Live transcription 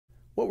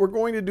What we're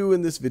going to do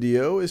in this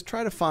video is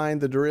try to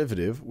find the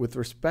derivative with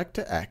respect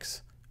to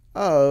x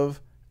of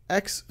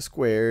x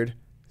squared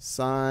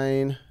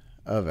sine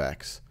of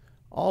x,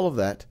 all of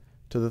that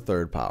to the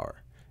third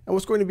power. And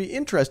what's going to be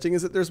interesting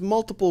is that there's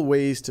multiple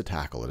ways to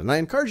tackle it. And I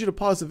encourage you to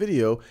pause the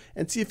video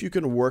and see if you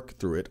can work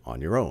through it on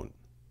your own.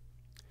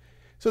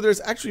 So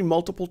there's actually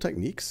multiple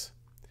techniques.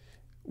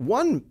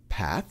 One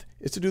path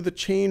is to do the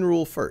chain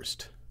rule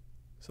first.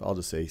 So I'll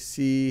just say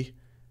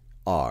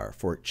CR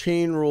for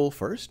chain rule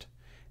first.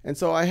 And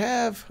so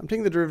I'm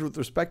taking the derivative with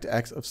respect to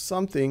x of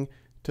something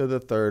to the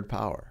third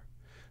power.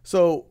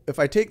 So if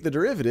I take the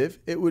derivative,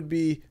 it would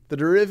be the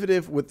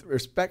derivative with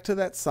respect to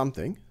that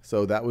something.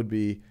 So that would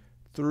be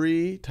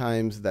 3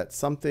 times that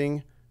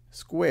something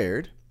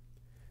squared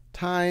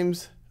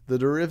times the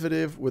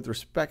derivative with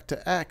respect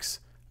to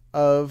x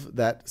of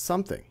that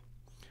something,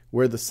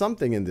 where the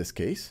something in this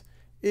case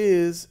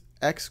is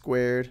x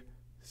squared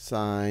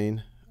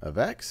sine of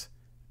x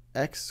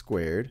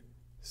squared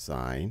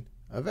sine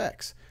of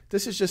x.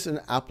 This is just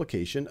an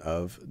application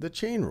of the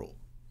chain rule.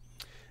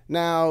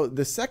 Now,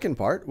 the second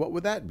part, what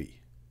would that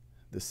be?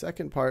 The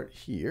second part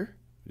here,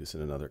 just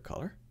in another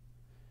color,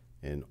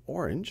 in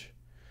orange.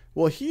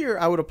 Well, here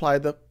I would apply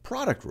the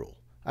product rule.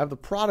 I have the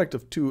product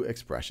of two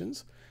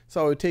expressions.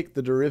 So I would take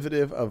the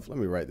derivative of, let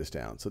me write this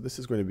down. So this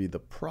is going to be the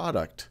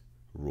product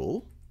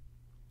rule.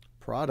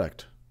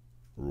 Product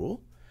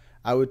rule.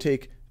 I would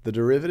take the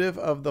derivative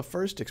of the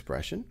first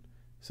expression.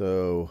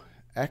 So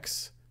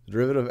the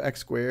derivative of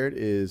x squared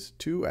is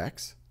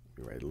 2x. Let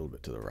me write it a little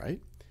bit to the right.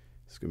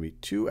 It's going to be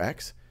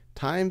 2x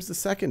times the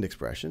second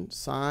expression,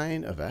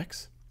 sine of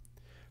x,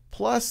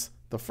 plus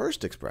the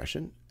first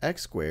expression,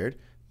 x squared,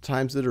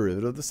 times the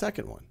derivative of the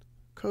second one,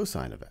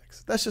 cosine of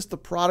x. That's just the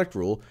product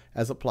rule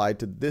as applied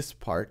to this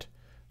part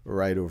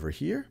right over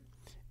here.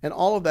 And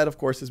all of that, of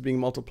course, is being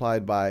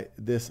multiplied by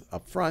this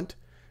up front,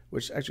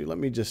 which actually, let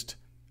me just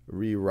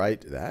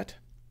rewrite that.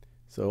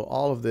 So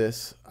all of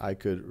this I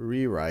could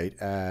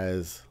rewrite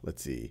as,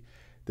 let's see,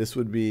 this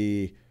would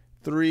be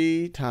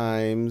 3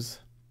 times,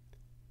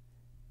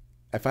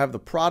 if I have the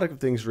product of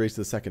things raised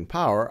to the second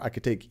power, I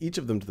could take each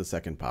of them to the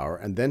second power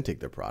and then take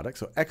their product.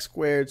 So x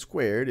squared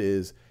squared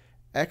is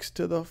x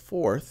to the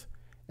fourth,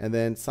 and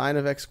then sine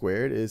of x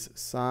squared is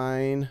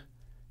sine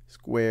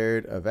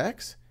squared of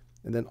x,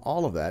 and then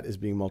all of that is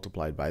being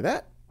multiplied by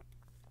that.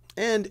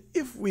 And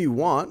if we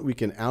want, we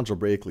can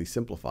algebraically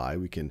simplify.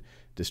 We can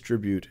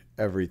distribute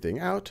everything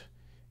out,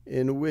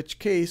 in which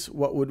case,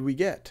 what would we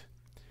get?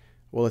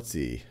 Well, let's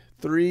see.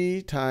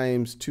 3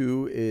 times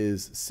 2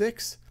 is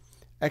 6.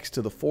 X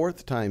to the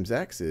fourth times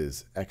x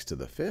is x to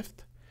the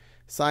fifth.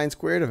 Sine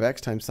squared of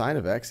x times sine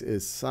of x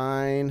is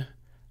sine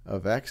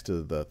of x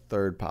to the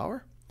third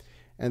power.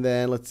 And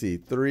then let's see,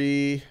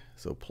 3,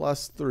 so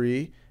plus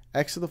 3,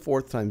 x to the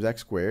fourth times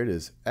x squared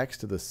is x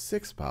to the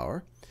sixth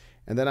power.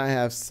 And then I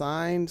have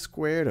sine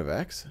squared of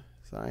x,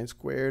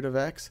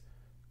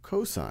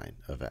 cosine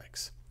of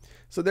x.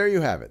 So there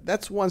you have it.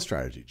 That's one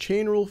strategy.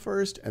 Chain rule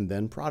first and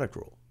then product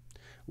rule.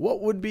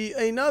 What would be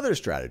another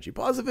strategy?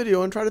 Pause the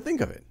video and try to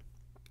think of it.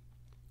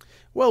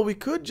 Well, we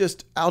could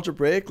just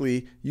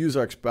algebraically use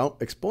our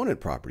exponent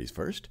properties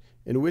first,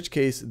 in which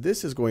case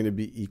this is going to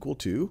be equal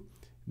to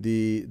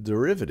the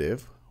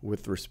derivative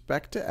with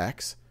respect to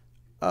x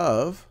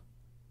of,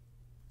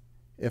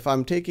 if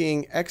I'm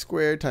taking x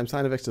squared times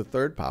sine of x to the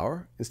third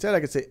power, instead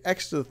I could say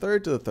x to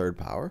the third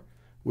power,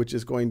 which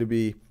is going to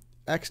be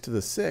x to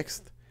the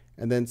sixth,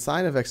 and then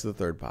sine of x to the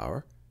third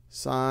power,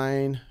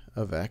 sine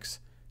of x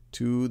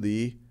to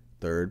the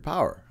third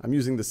power. I'm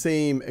using the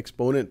same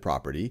exponent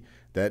property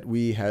that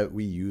we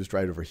used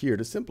right over here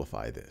to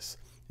simplify this.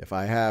 If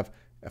I'm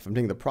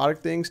taking the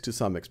product things to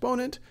some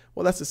exponent,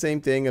 well, that's the same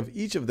thing of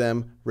each of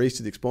them raised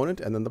to the exponent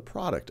and then the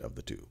product of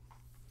the two.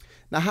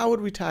 Now, how would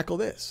we tackle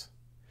this?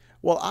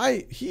 Well,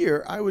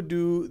 here I would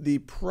do the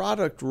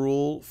product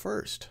rule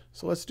first.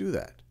 So let's do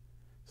that.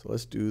 So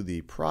let's do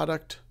the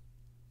product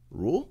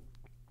rule.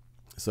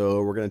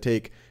 So we're going to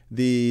take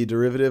the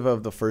derivative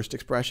of the first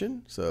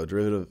expression. So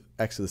derivative of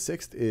x to the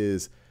sixth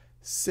is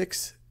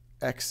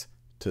 6x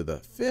to the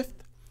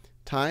fifth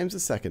times the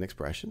second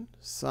expression,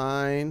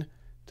 sine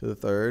to the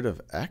third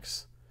of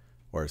x,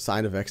 or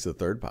sine of x to the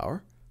third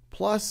power,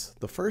 plus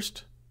the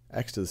first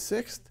x to the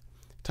sixth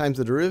times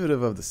the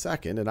derivative of the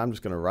second, and I'm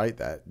just going to write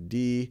that,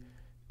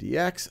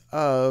 dx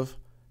of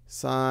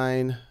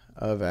sine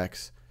of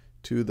x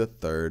to the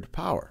third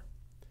power.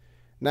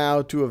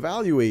 Now, to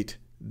evaluate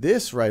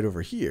this right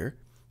over here,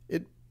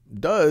 it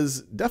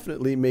does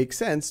definitely make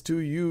sense to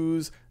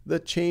use the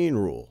chain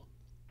rule.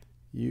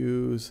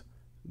 Use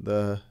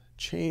the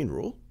chain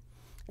rule.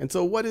 And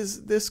so what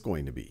is this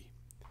going to be?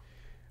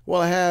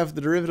 Well, I have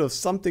the derivative of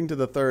something to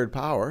the third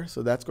power,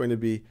 so that's going to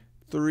be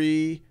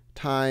 3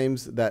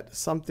 times that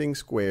something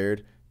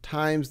squared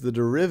times the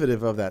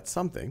derivative of that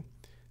something.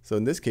 So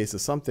in this case, the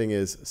something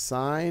is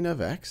sine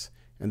of x,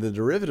 and the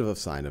derivative of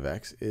sine of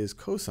x is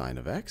cosine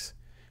of x.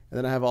 And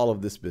then I have all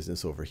of this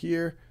business over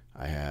here.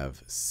 I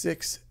have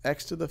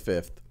 6x to the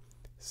fifth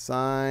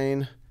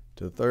sine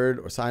to the third,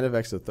 or sine of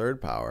x to the third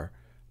power,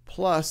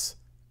 plus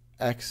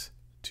x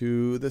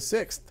to the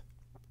 6th.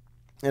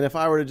 And if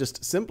I were to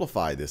just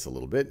simplify this a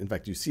little bit, in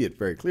fact, you see it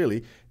very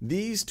clearly,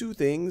 these two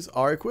things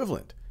are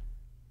equivalent.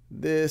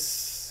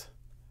 This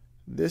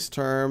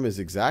term is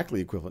exactly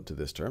equivalent to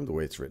this term, the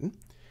way it's written.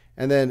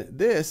 And then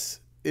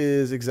this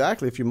is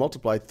exactly, if you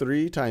multiply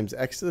 3 times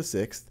x to the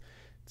 6th,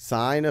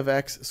 sine of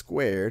x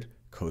squared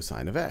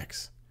cosine of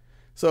x.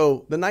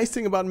 So the nice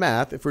thing about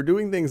math, if we're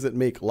doing things that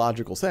make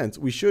logical sense,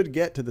 we should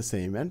get to the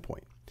same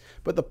endpoint.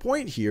 But the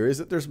point here is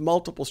that there's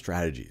multiple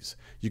strategies.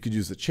 You could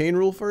use the chain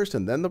rule first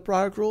and then the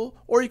product rule,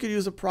 or you could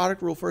use the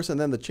product rule first and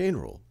then the chain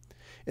rule.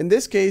 In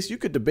this case, you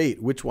could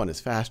debate which one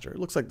is faster. It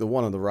looks like the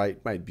one on the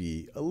right might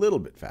be a little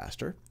bit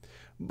faster.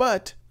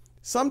 But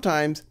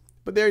sometimes,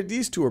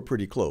 these two are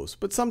pretty close,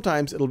 but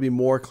sometimes it'll be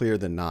more clear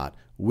than not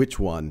which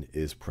one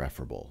is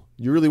preferable.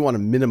 You really want to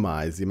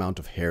minimize the amount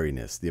of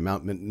hairiness, the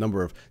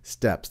number of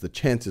steps, the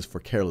chances for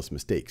careless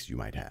mistakes you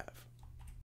might have.